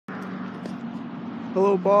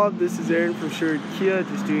Hello Bob, this is Aaron from Sherwood Kia,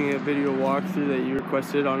 just doing a video walkthrough that you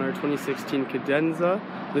requested on our 2016 Cadenza.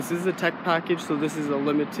 This is a tech package, so this is a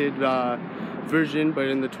limited version, but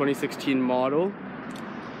in the 2016 model.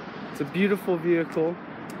 It's a beautiful vehicle.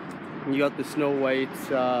 You got the snow white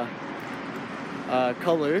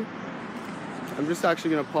color. I'm just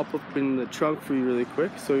actually going to pop up in the trunk for you really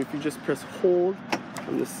quick. So if you just press hold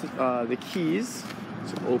on this, the keys,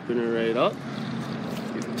 so open it right up.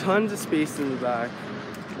 Tons of space in the back,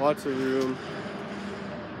 lots of room.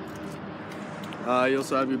 You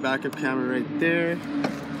also have your backup camera right there.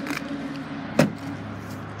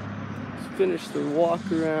 Let's finish the walk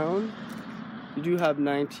around. You do have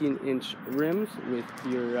 19-inch rims with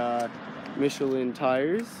your Michelin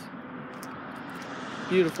tires.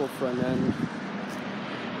 Beautiful front end.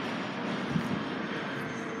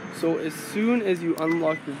 So as soon as you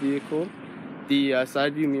unlock the vehicle, the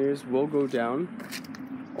side view mirrors will go down.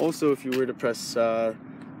 Also, if you were to press the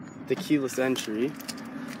keyless entry,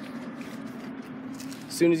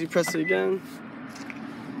 as soon as you press it again,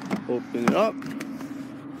 open it up,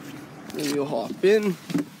 and you'll hop in,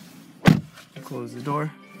 close the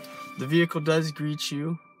door. The vehicle does greet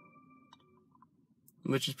you,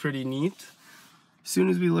 which is pretty neat. As soon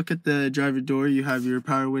as we look at the driver door, you have your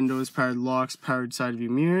power windows, powered locks, powered side view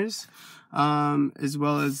mirrors, as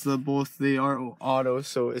well as they are auto,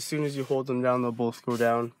 so as soon as you hold them down, they'll both go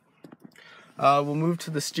down. We'll move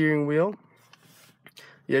to the steering wheel.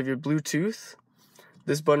 You have your Bluetooth.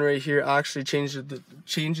 This button right here actually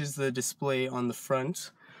changes the display on the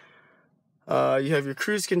front. You have your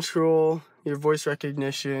cruise control, your voice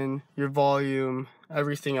recognition, your volume,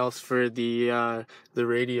 everything else for the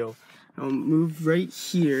radio. I'll move right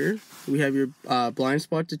here. We have your blind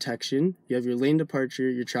spot detection. You have your lane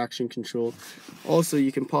departure, your traction control. Also,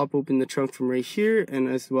 you can pop open the trunk from right here, and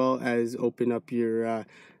as well as open up your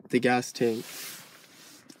the gas tank.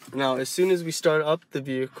 Now, as soon as we start up the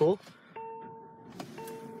vehicle,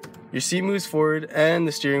 your seat moves forward and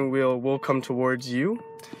the steering wheel will come towards you.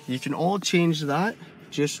 You can all change that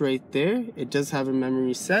just right there. It does have a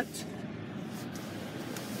memory set.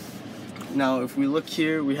 Now, if we look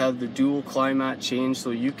here, we have the dual climate change,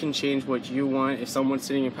 so you can change what you want. If someone's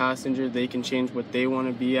sitting in passenger, they can change what they want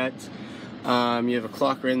to be at. You have a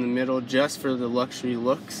clock right in the middle just for the luxury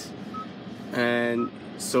looks. And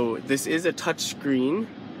so this is a touch screen.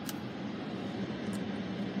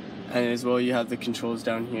 And as well, you have the controls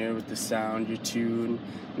down here with the sound, your tune,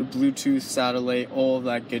 your Bluetooth, satellite, all of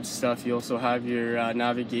that good stuff. You also have your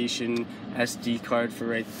navigation SD card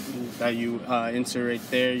that you insert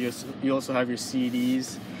right there. You also have your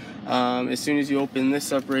CDs. As soon as you open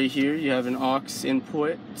this up right here, you have an aux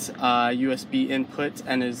input, USB input,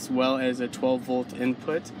 and as well as a 12-volt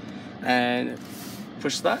input. And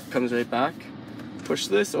push that, comes right back. Push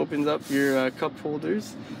this, opens up your cup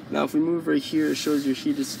holders. Now if we move right here, it shows your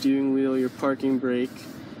heated steering wheel, your parking brake,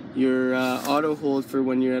 your auto hold for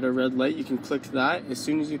when you're at a red light. You can click that. As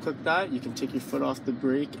soon as you click that, you can take your foot off the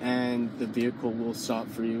brake and the vehicle will stop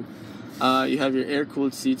for you. You have your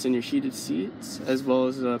air-cooled seats and your heated seats, as well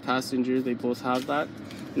as the passenger. They both have that.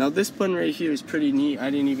 Now this button right here is pretty neat.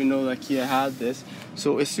 I didn't even know that Kia had this.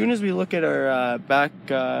 So as soon as we look at our back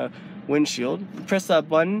windshield, you press that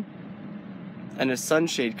button and a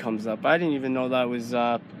sunshade comes up. I didn't even know that was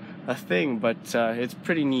a thing, but it's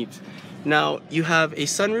pretty neat. Now you have a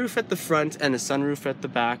sunroof at the front and a sunroof at the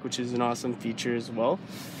back, which is an awesome feature as well.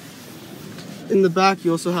 In the back,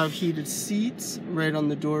 you also have heated seats right on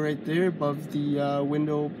the door right there above the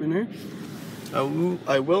window opener.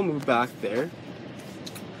 I will move back there.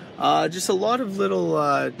 Just a lot of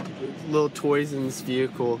little toys in this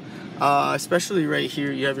vehicle, especially right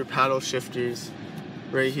here. You have your paddle shifters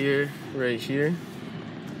right here, right here.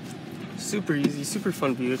 Super easy, super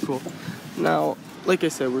fun vehicle. Now, like I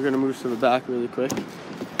said, we're gonna move to the back really quick.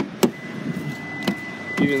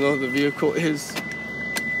 Even though the vehicle is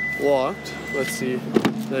locked. Let's see,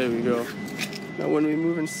 there we go. Now when we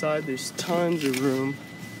move inside, there's tons of room.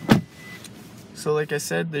 So like I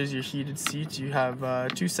said, there's your heated seats. You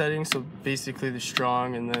have two settings, so basically the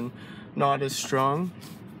strong and then not as strong.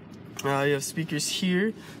 You have speakers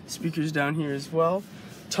here, speakers down here as well.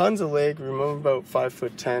 Tons of leg room. I'm about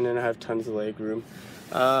 5'10" and I have tons of leg room.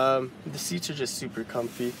 The seats are just super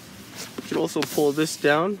comfy. You can also pull this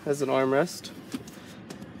down as an armrest.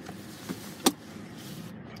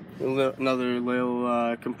 Another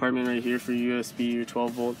little compartment right here for USB, your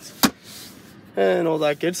 12 volts, and all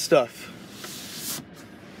that good stuff.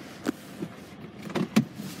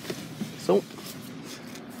 So,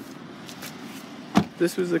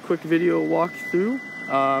 this was a quick video walkthrough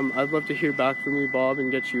I'd love to hear back from you, Bob,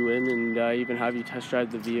 and get you in and even have you test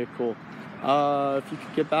drive the vehicle. If you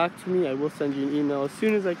could get back to me, I will send you an email as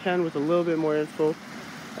soon as I can with a little bit more info.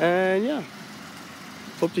 And yeah,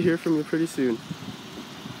 hope to hear from you pretty soon.